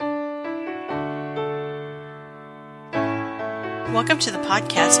Welcome to the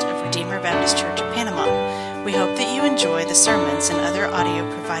podcast of Redeemer Baptist Church of Panama. We hope that you enjoy the sermons and other audio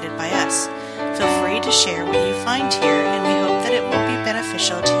provided by us. Feel free to share what you find here, and we hope that it will be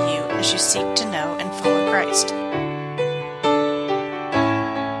beneficial to you as you seek to know and follow Christ.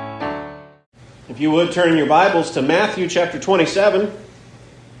 If you would turn your Bibles to Matthew chapter 27.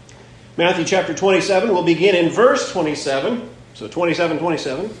 Matthew chapter 27, we'll begin in verse 27. So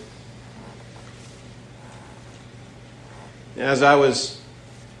 27. As I was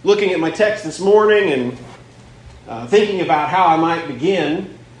looking at my text this morning and thinking about how I might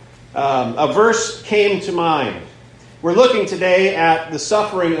begin, a verse came to mind. We're looking today at the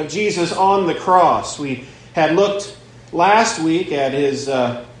suffering of Jesus on the cross. We had looked last week at his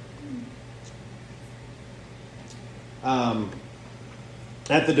at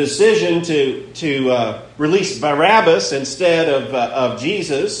the decision to release Barabbas instead of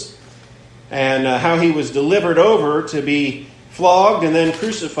Jesus, and how he was delivered over to be flogged and then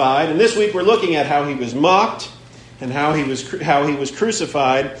crucified. And this week we're looking at how he was mocked and how he was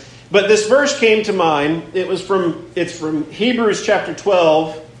crucified. But this verse came to mind. It's from Hebrews chapter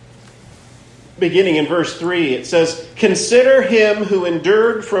 12, beginning in verse 3. It says, "Consider him who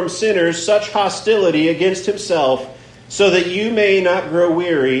endured from sinners such hostility against himself, so that you may not grow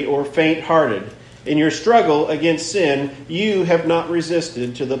weary or faint-hearted. In your struggle against sin, you have not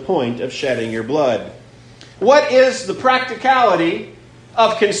resisted to the point of shedding your blood." What is the practicality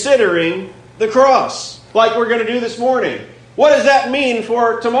of considering the cross, like we're going to do this morning? What does that mean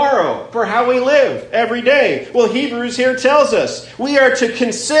for tomorrow, for how we live every day? Well, Hebrews here tells us we are to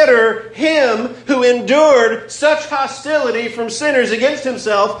consider him who endured such hostility from sinners against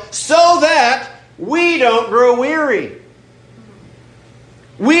himself, so that we don't grow weary.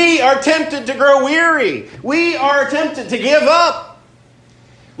 We are tempted to grow weary. We are tempted to give up.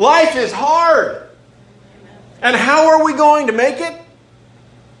 Life is hard. And how are we going to make it?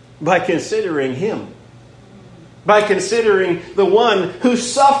 By considering him. By considering the one who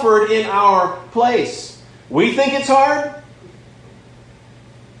suffered in our place. We think it's hard.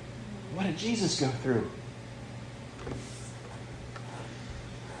 What did Jesus go through?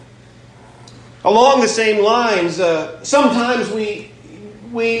 Along the same lines, sometimes we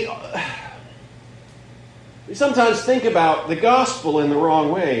sometimes think about the gospel in the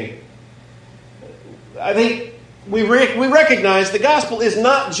wrong way. I think we recognize the gospel is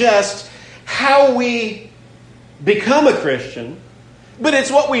not just how we become a Christian, but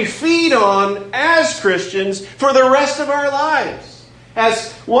it's what we feed on as Christians for the rest of our lives.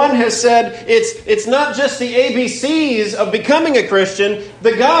 As one has said, it's not just the ABCs of becoming a Christian.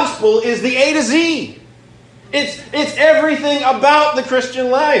 The gospel is the A to Z. It's everything about the Christian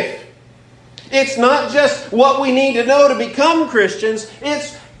life. It's not just what we need to know to become Christians.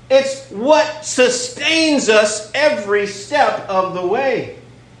 It's what sustains us every step of the way.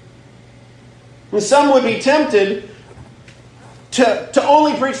 And some would be tempted to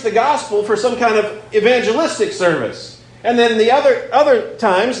only preach the gospel for some kind of evangelistic service. And then the other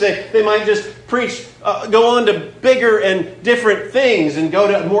times they might just preach, go on to bigger and different things and go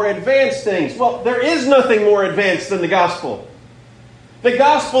to more advanced things. Well, there is nothing more advanced than the gospel. The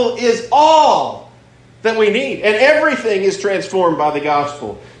gospel is all that we need, and everything is transformed by the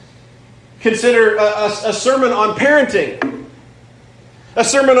gospel. Consider a sermon on parenting. A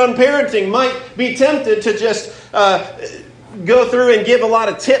sermon on parenting might be tempted to just go through and give a lot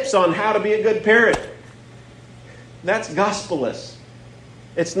of tips on how to be a good parent. That's gospelless.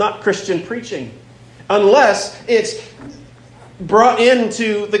 It's not Christian preaching. Unless it's brought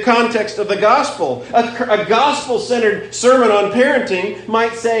into the context of the gospel. A gospel-centered sermon on parenting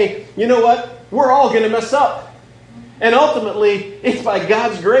might say, you know what? We're all going to mess up. And ultimately, it's by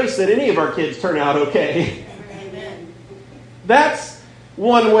God's grace that any of our kids turn out okay. Amen. That's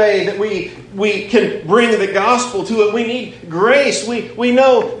one way that we can bring the gospel to it. We need grace. We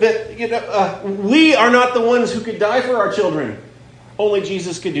know that we are not the ones who could die for our children. Only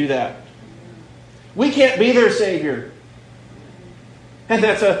Jesus could do that. We can't be their Savior. And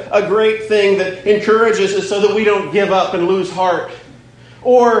that's a great thing that encourages us so that we don't give up and lose heart.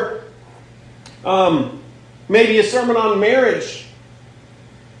 Or maybe a sermon on marriage.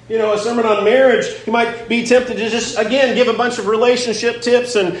 A sermon on marriage, you might be tempted to just, again, give a bunch of relationship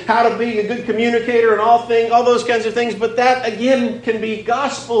tips and how to be a good communicator and all those kinds of things. But that, again, can be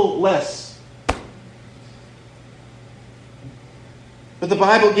gospel-less. But the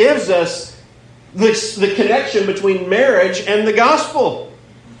Bible gives us the connection between marriage and the gospel.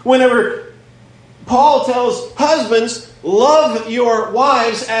 Whenever Paul tells husbands, love your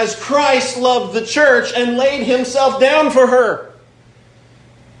wives as Christ loved the church and laid himself down for her.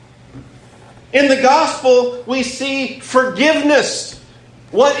 In the gospel, we see forgiveness.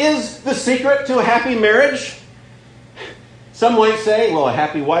 What is the secret to a happy marriage? Some might say, well, a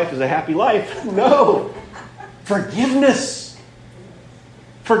happy wife is a happy life. No. Forgiveness.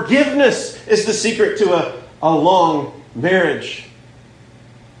 Forgiveness is the secret to a long marriage.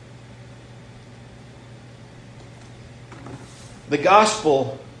 The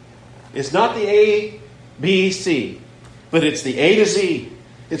gospel is not the A, B, C, but it's the A to Z.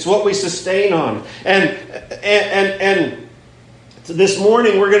 It's what we sustain on. And this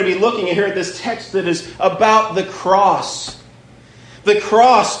morning we're going to be looking here at this text that is about the cross. The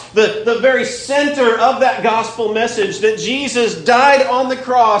cross, the very center of that gospel message, that Jesus died on the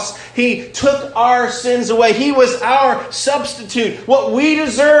cross. He took our sins away. He was our substitute. What we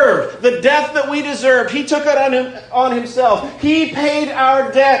deserved, the death that we deserved, He took it on Himself. He paid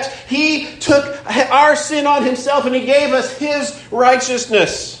our debt. He took our sin on Himself and He gave us His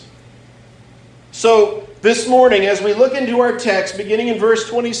righteousness. So this morning, as we look into our text, beginning in verse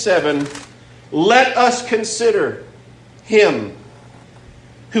 27, let us consider Him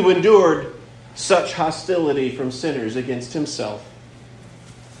who endured such hostility from sinners against Himself.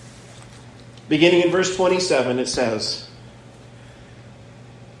 Beginning in verse 27, it says,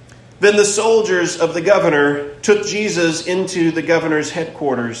 Then the soldiers of the governor took Jesus into the governor's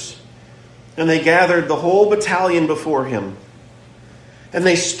headquarters, and they gathered the whole battalion before him. And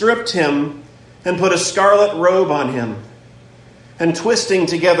they stripped him and put a scarlet robe on him, and twisting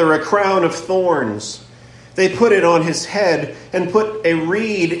together a crown of thorns, they put it on his head and put a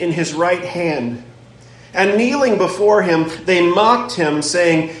reed in his right hand. And kneeling before him, they mocked him,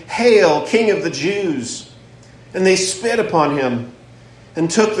 saying, Hail, King of the Jews! And they spit upon him and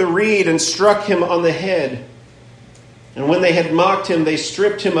took the reed and struck him on the head. And when they had mocked him, they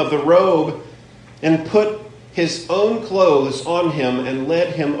stripped him of the robe and put his own clothes on him and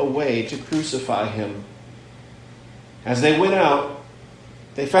led him away to crucify him. As they went out,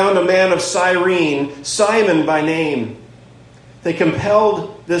 they found a man of Cyrene, Simon by name. They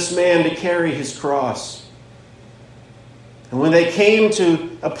compelled this man to carry his cross. And when they came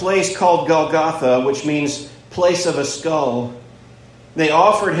to a place called Golgotha, which means place of a skull, they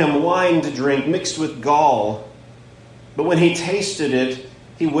offered him wine to drink mixed with gall. But when he tasted it,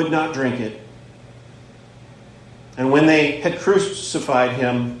 he would not drink it. And when they had crucified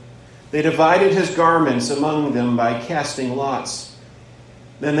him, they divided his garments among them by casting lots.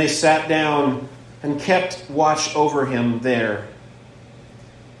 Then they sat down and kept watch over him there.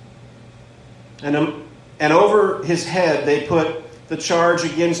 And over his head they put the charge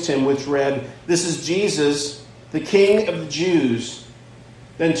against him, which read, This is Jesus, the King of the Jews.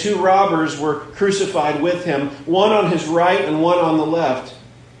 Then 2 robbers were crucified with him, one on his right and one on the left.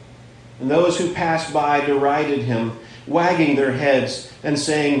 And those who passed by derided him, wagging their heads and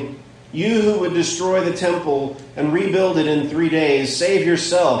saying, You who would destroy the temple and rebuild it in 3 days, save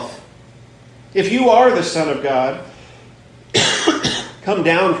yourself. If you are the Son of God, come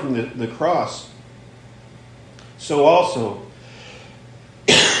down from the cross. So also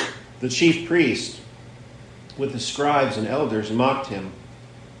the chief priest with the scribes and elders mocked him,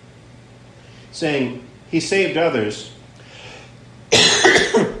 saying, He saved others.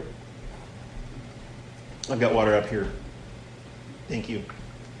 I've got water up here. Thank you.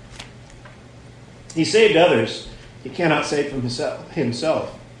 He saved others. He cannot save from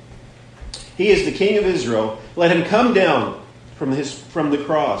himself. He is the King of Israel. Let him come down from the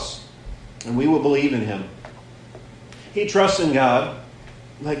cross, and we will believe in him. He trusts in God.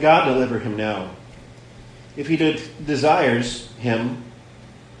 Let God deliver him now, if he desires him.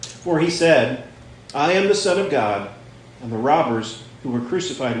 For he said, I am the Son of God, and the robbers who were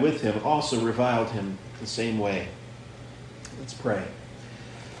crucified with him also reviled him the same way. Let's pray.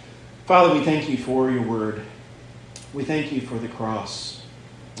 Father, we thank you for your word. We thank you for the cross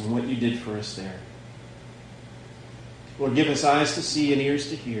and what you did for us there. Lord, give us eyes to see and ears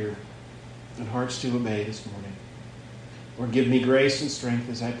to hear and hearts to obey this morning. Lord, give me grace and strength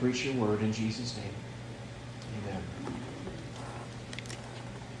as I preach your word in Jesus' name. Amen.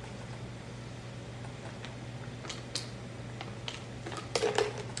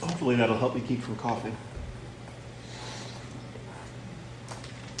 Hopefully that'll help me keep from coughing.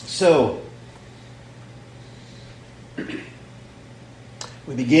 So,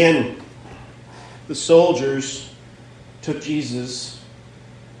 we begin. The soldiers took Jesus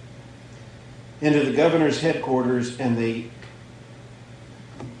into the governor's headquarters and they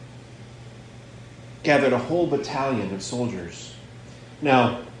gathered a whole battalion of soldiers.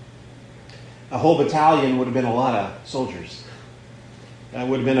 Now, a whole battalion would have been a lot of soldiers. That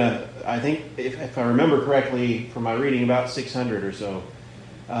would have been I think, if I remember correctly from my reading, about 600 or so.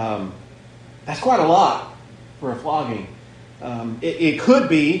 That's quite a lot for a flogging. It could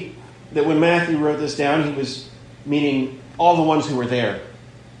be that when Matthew wrote this down, he was meaning all the ones who were there.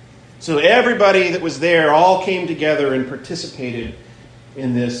 So everybody that was there all came together and participated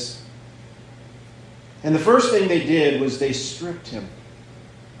in this. And the first thing they did was they stripped him.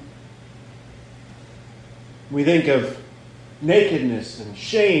 We think of nakedness and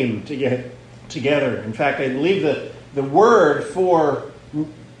shame together. In fact, I believe the word for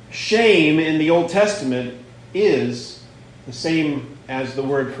shame in the Old Testament is the same as the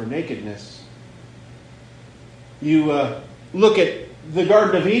word for nakedness. You look at the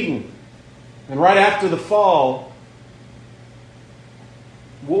Garden of Eden, and right after the fall,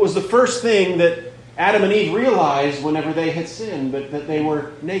 what was the first thing that Adam and Eve realized whenever they had sinned? But that they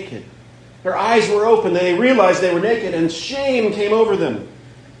were naked. Their eyes were open. They realized they were naked, and shame came over them.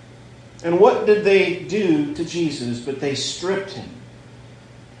 And what did they do to Jesus? But they stripped him.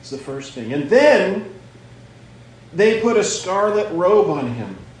 That's the first thing. And then they put a scarlet robe on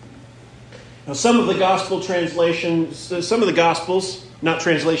him. Now, some of the gospel translations, some of the gospels, not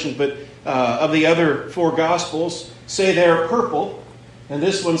translations, but of the other four gospels, say they're purple. And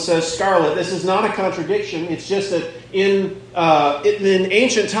this one says scarlet. This is not a contradiction. It's just that in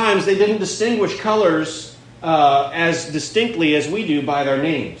ancient times, they didn't distinguish colors as distinctly as we do by their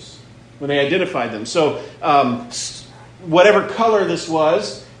names when they identified them. So whatever color this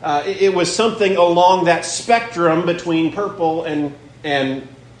was, it was something along that spectrum between purple and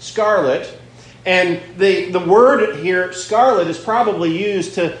scarlet. And the word here, scarlet, is probably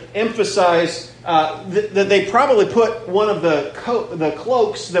used to emphasize that they probably put one of the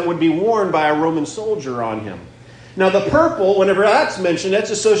cloaks that would be worn by a Roman soldier on him. Now, the purple, whenever that's mentioned,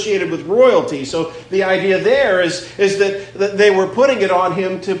 that's associated with royalty. So the idea there is that they were putting it on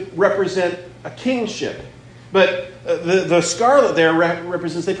him to represent a kingship. But the scarlet there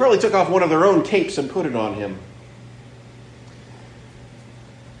represents, they probably took off one of their own capes and put it on him.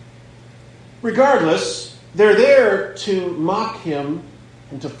 Regardless, they're there to mock him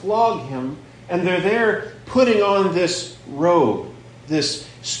and to flog him, and they're there putting on this robe, this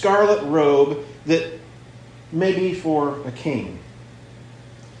scarlet robe that may be for a king.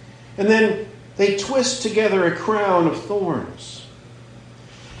 And then they twist together a crown of thorns.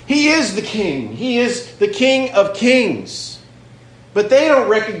 He is the king. He is the King of Kings. But they don't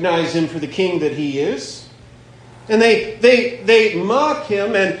recognize him for the king that he is. And they mock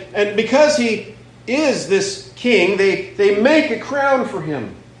him, and because he is this king, they make a crown for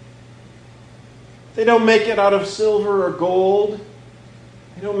him. They don't make it out of silver or gold.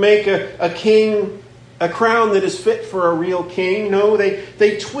 They don't make a crown that is fit for a real king. No,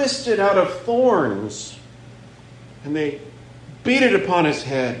 they twist it out of thorns. And they beat it upon his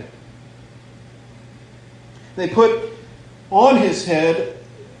head. They put on his head,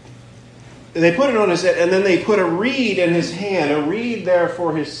 and then they put a reed in his hand, a reed there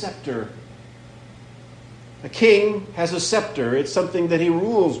for his scepter. A king has a scepter. It's something that he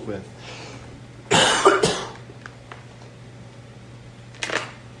rules with.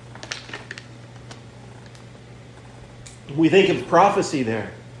 We think of prophecy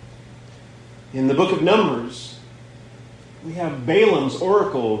there. In the book of Numbers, we have Balaam's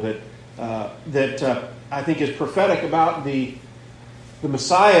oracle that I think is prophetic about the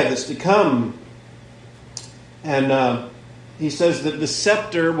Messiah that's to come. And he says that the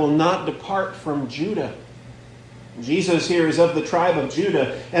scepter will not depart from Judah. Jesus here is of the tribe of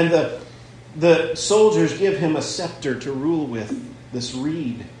Judah, and the soldiers give him a scepter to rule with, this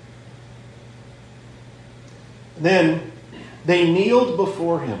reed. Then they kneeled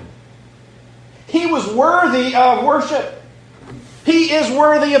before him. He was worthy of worship. He is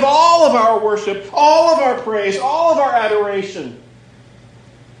worthy of all of our worship, all of our praise, all of our adoration.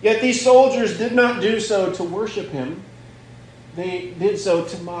 Yet these soldiers did not do so to worship him. They did so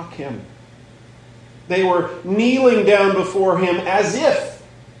to mock him. They were kneeling down before him as if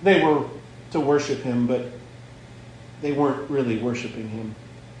they were to worship him, but they weren't really worshiping him.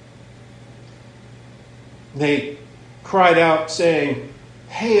 They cried out saying,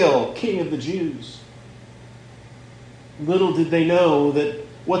 "Hail, King of the Jews." Little did they know that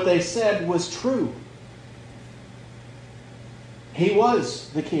what they said was true. He was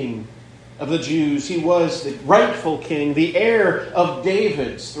the King of the Jews. He was the rightful king, the heir of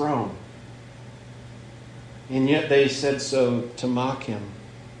David's throne. And yet they said so to mock him.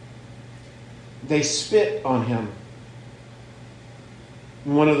 They spit on him.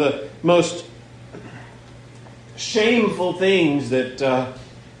 And one of the most shameful things that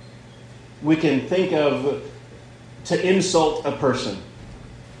we can think of to insult a person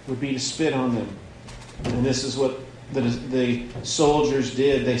would be to spit on them. And this is what the soldiers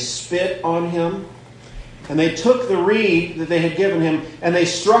did. They spit on him, and they took the reed that they had given him, and they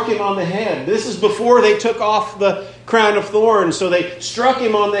struck him on the head. This is before they took off the crown of thorns. So they struck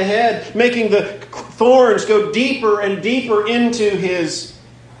him on the head, making the thorns go deeper and deeper into his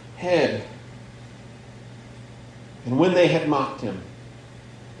head. And when they had mocked him,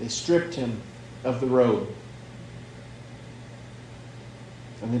 they stripped him of the robe,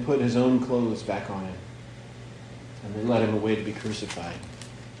 and they put his own clothes back on him, and they led him away to be crucified.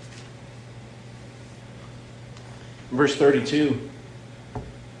 In verse 32,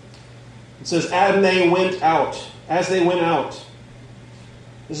 it says, "And they went out." As they went out.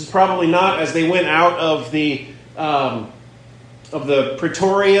 This is probably not as they went out of the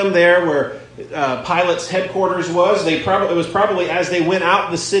praetorium there where Pilate's headquarters was. It was probably as they went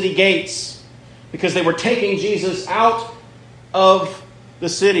out the city gates, because they were taking Jesus out of the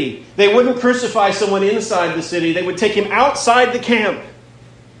city. They wouldn't crucify someone inside the city. They would take him outside the camp.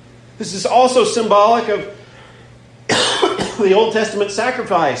 This is also symbolic of the Old Testament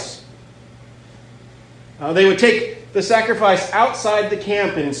sacrifice. They would take the sacrifice outside the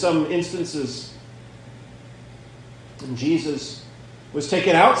camp in some instances. And Jesus was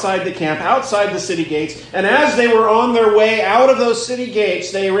taken outside the camp, outside the city gates. And as they were on their way out of those city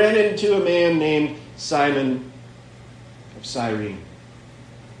gates, they ran into a man named Simon of Cyrene.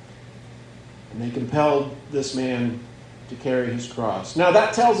 And they compelled this man to carry his cross. Now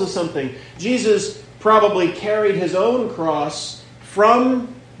that tells us something. Jesus probably carried his own cross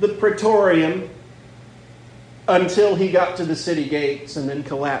from the praetorium until he got to the city gates and then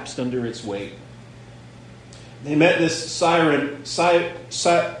collapsed under its weight. They met this man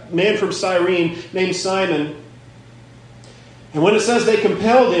from Cyrene named Simon. And when it says they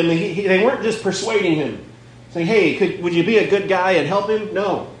compelled him, they weren't just persuading him, saying, "Hey, would you be a good guy and help him?"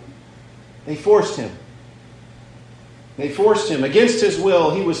 No. They forced him. They forced him. Against his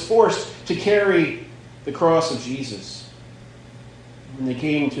will, he was forced to carry the cross of Jesus. When they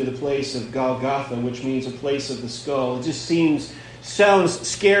came to the place of Golgotha, which means a place of the skull, it just sounds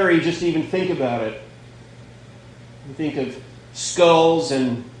scary just to even think about it. You think of skulls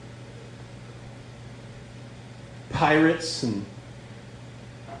and pirates and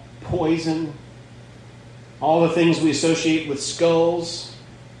poison, all the things we associate with skulls.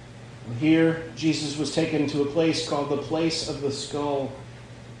 Here, Jesus was taken to a place called the place of the skull,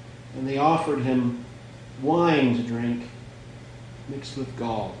 and they offered him wine to drink mixed with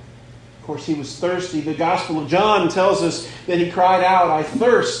gall. Of course, he was thirsty. The Gospel of John tells us that he cried out, "I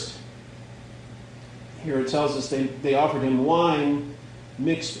thirst." Here it tells us they offered him wine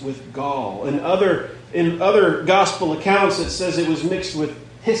mixed with gall. In other Gospel accounts, it says it was mixed with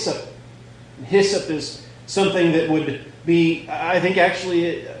hyssop. Hyssop is something that would be, I think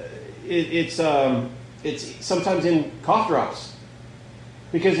actually, it's sometimes in cough drops,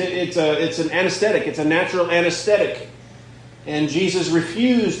 because it's an anesthetic. It's a natural anesthetic. And Jesus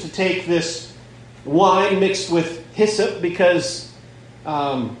refused to take this wine mixed with hyssop because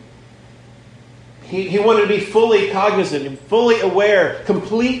he wanted to be fully cognizant and fully aware,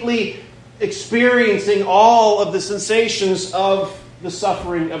 completely experiencing all of the sensations of the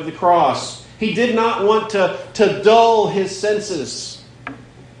suffering of the cross. He did not want to dull his senses,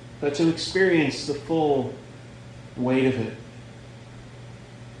 but to experience the full weight of it.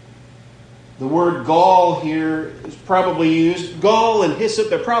 The word gall here is probably used. Gall and hyssop,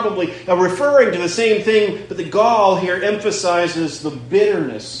 they're probably referring to the same thing, but the gall here emphasizes the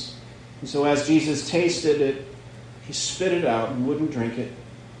bitterness. And so as Jesus tasted it, he spit it out and wouldn't drink it.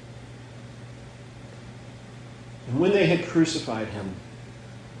 And when they had crucified him,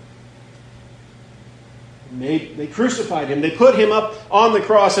 they crucified him. They put him up on the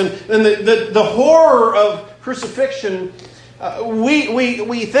cross. And the horror of crucifixion,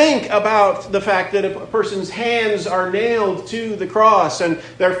 we think about the fact that a person's hands are nailed to the cross and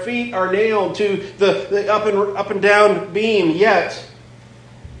their feet are nailed to the up and down beam. Yet,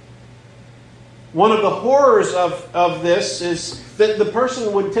 one of the horrors of this is that the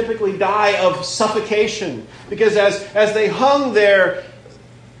person would typically die of suffocation, because as they hung there,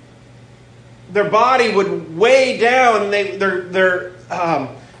 their body would weigh down. Their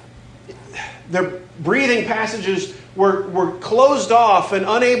breathing passages were closed off and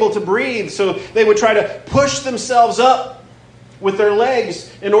unable to breathe, so they would try to push themselves up with their legs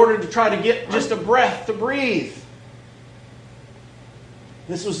in order to try to get just a breath to breathe.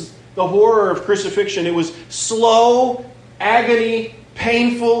 This was the horror of crucifixion. It was slow, agony,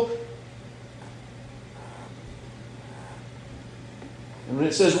 painful. And when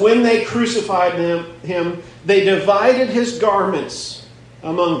it says, when they crucified him, they divided his garments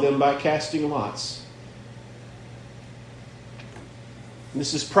among them by casting lots.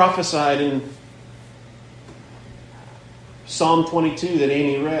 This is prophesied in Psalm 22 that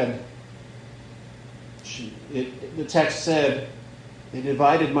Amy read. The text said, they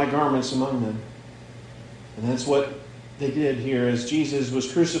divided my garments among them. And that's what they did here. As Jesus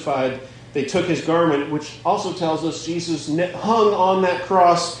was crucified, they took his garment, which also tells us Jesus hung on that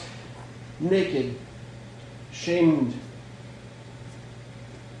cross naked, shamed.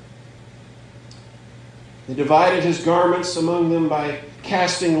 They divided his garments among them by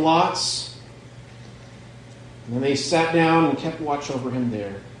casting lots. And then they sat down and kept watch over him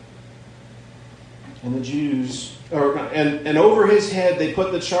there. And the Jews, and over his head they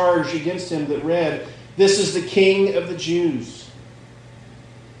put the charge against him that read, "This is the King of the Jews."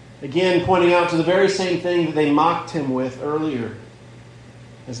 Again, pointing out to the very same thing that they mocked him with earlier.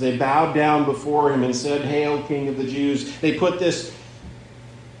 As they bowed down before him and said, "Hail, King of the Jews." They put this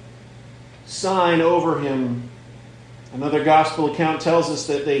sign over him. Another gospel account tells us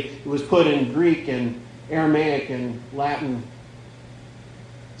that it was put in Greek and Aramaic and Latin,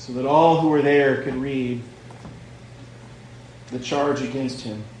 so that all who were there could read the charge against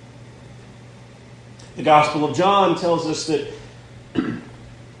him. The Gospel of John tells us that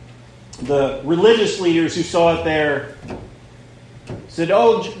the religious leaders who saw it there said,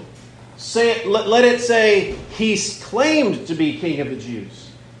 let it say, "He claimed to be King of the Jews."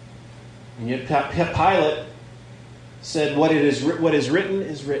 And yet Pilate said, what is written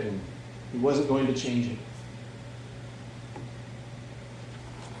is written. He wasn't going to change it.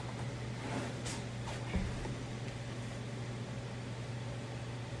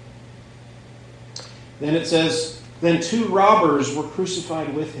 Then it says, then 2 robbers were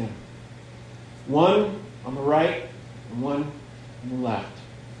crucified with him. One on the right and one on the left.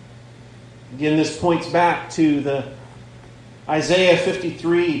 Again, this points back to the Isaiah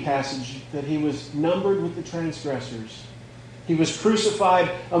 53 passage that he was numbered with the transgressors. He was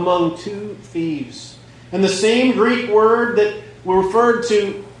crucified among 2 thieves. And the same Greek word that referred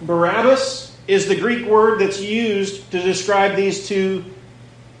to Barabbas is the Greek word that's used to describe these 2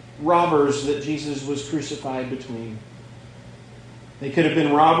 robbers that Jesus was crucified between. They could have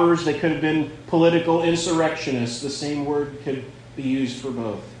been robbers, they could have been political insurrectionists. The same word could be used for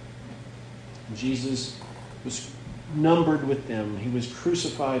both. And Jesus was numbered with them. He was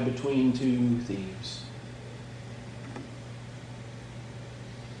crucified between 2 thieves.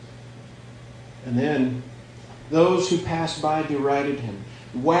 And then those who passed by derided him,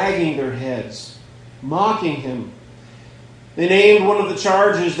 wagging their heads, mocking him. They named one of the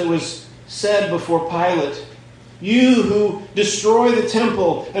charges that was said before Pilate. "You who destroy the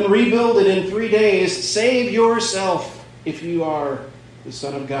temple and rebuild it in 3 days, save yourself. If you are the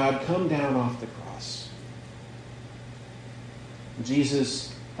Son of God, come down off the cross."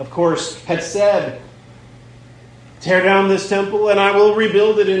 Jesus, of course, had said, "Tear down this temple and I will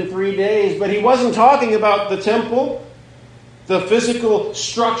rebuild it in 3 days." But he wasn't talking about the temple, the physical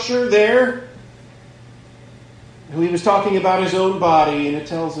structure there. He was talking about his own body, and it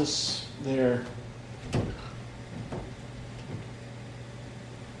tells us there.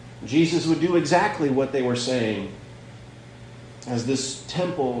 Jesus would do exactly what they were saying. As this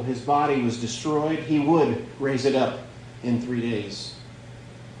temple, his body, was destroyed, he would raise it up in 3 days.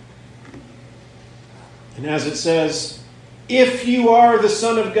 And as it says, "If you are the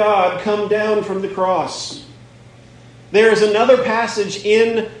Son of God, come down from the cross." There is another passage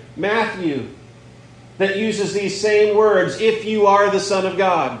in Matthew that uses these same words, "If you are the Son of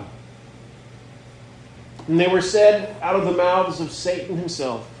God." And they were said out of the mouths of Satan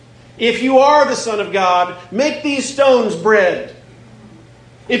himself. "If you are the Son of God, make these stones bread.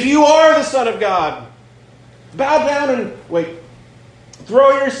 If you are the Son of God, bow down and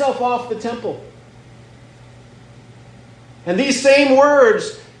throw yourself off the temple." And these same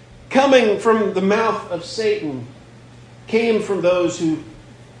words coming from the mouth of Satan came from those who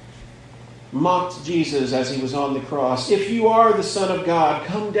mocked Jesus as he was on the cross. "If you are the Son of God,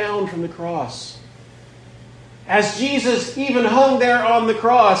 come down from the cross." As Jesus even hung there on the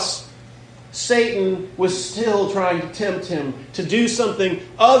cross, Satan was still trying to tempt him to do something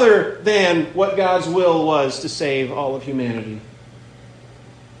other than what God's will was, to save all of humanity.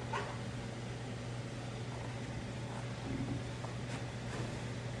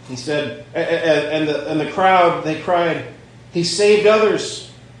 He said, and the crowd, they cried, "He saved others.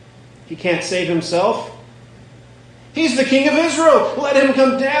 He can't save himself. He's the King of Israel. Let him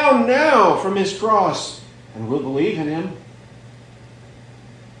come down now from his cross, and we'll believe in him."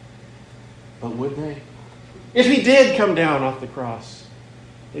 But would they? If he did come down off the cross,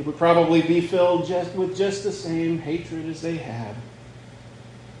 they would probably be filled with just the same hatred as they had.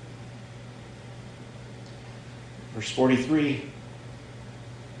 Verse 43,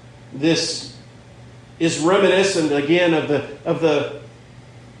 This is reminiscent again of the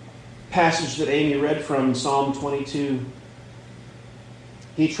passage that Amy read from Psalm 22.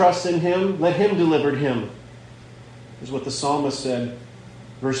 He trusts in him, let him deliver him, is what the psalmist said.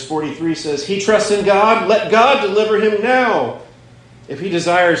 Verse 43 says, he trusts in God, let God deliver him now, if he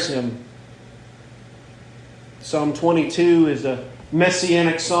desires him. Psalm 22 is a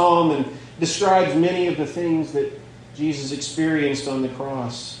messianic psalm and describes many of the things that Jesus experienced on the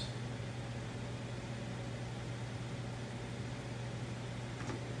cross.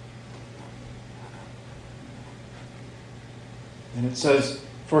 And it says,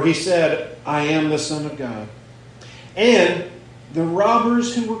 for he said, I am the Son of God. And the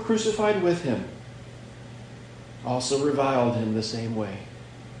robbers who were crucified with him also reviled him the same way.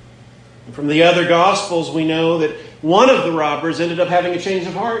 And from the other Gospels, we know that one of the robbers ended up having a change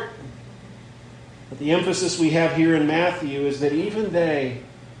of heart. But the emphasis we have here in Matthew is that even they,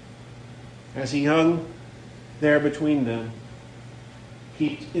 as he hung there between them,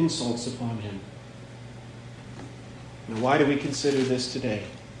 heaped insults upon him. Now, why do we consider this today?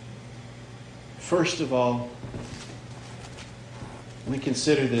 First of all, we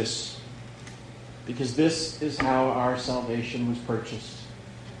consider this because this is how our salvation was purchased.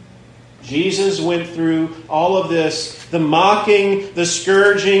 Jesus went through all of this, the mocking, the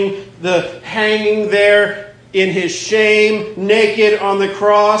scourging, the hanging there in his shame, naked on the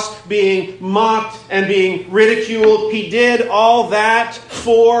cross, being mocked and being ridiculed. He did all that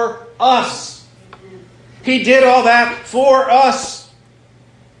for us. He did all that for us.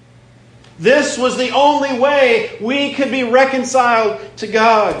 This was the only way we could be reconciled to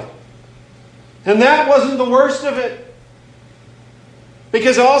God. And that wasn't the worst of it.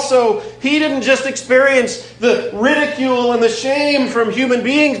 Because also, he didn't just experience the ridicule and the shame from human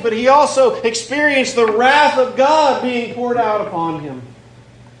beings, but he also experienced the wrath of God being poured out upon him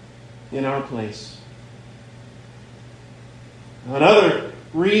in our place. Another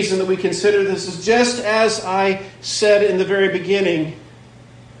reason that we consider this is just as I said in the very beginning,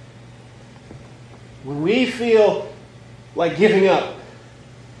 when we feel like giving up,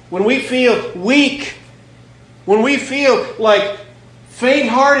 when we feel weak, when we feel like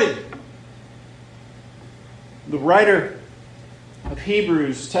faint-hearted, the writer of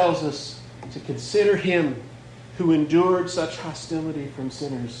Hebrews tells us to consider him who endured such hostility from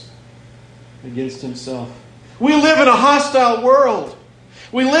sinners against himself. We live in a hostile world.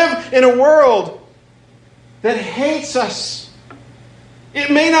 We live in a world that hates us.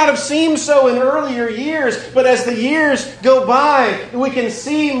 It may not have seemed so in earlier years, but as the years go by, we can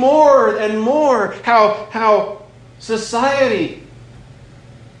see more and more how society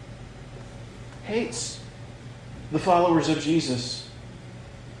hates the followers of Jesus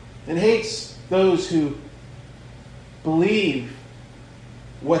and hates those who believe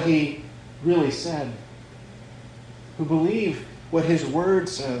what he really said, who believe what his word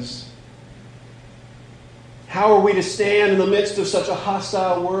says. How are we to stand in the midst of such a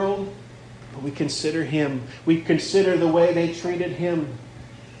hostile world? But we consider him. We consider the way they treated him.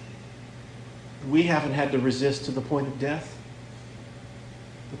 We haven't had to resist to the point of death,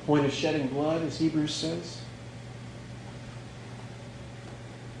 the point of shedding blood, as Hebrews says.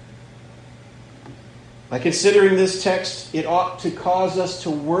 By considering this text, it ought to cause us to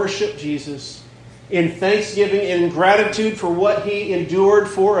worship Jesus in thanksgiving and in gratitude for what he endured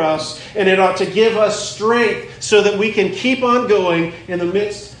for us. And it ought to give us strength so that we can keep on going in the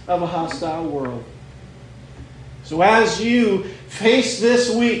midst of a hostile world. So as you face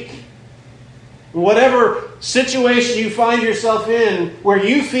this week, whatever situation you find yourself in where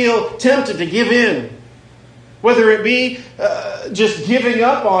you feel tempted to give in, whether it be just giving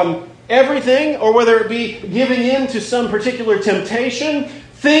up on everything or whether it be giving in to some particular temptation,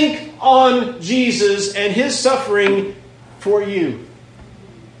 think on Jesus and his suffering for you.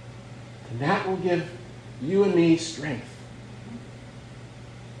 And that will give you and me strength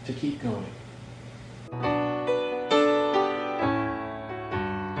to keep going.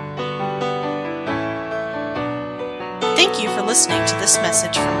 Thank you for listening to this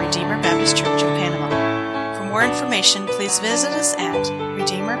message from Redeemer Baptist Church in Panama. For more information, please visit us at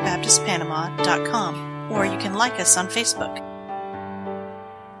RedeemerBaptistPanama.com or you can like us on Facebook.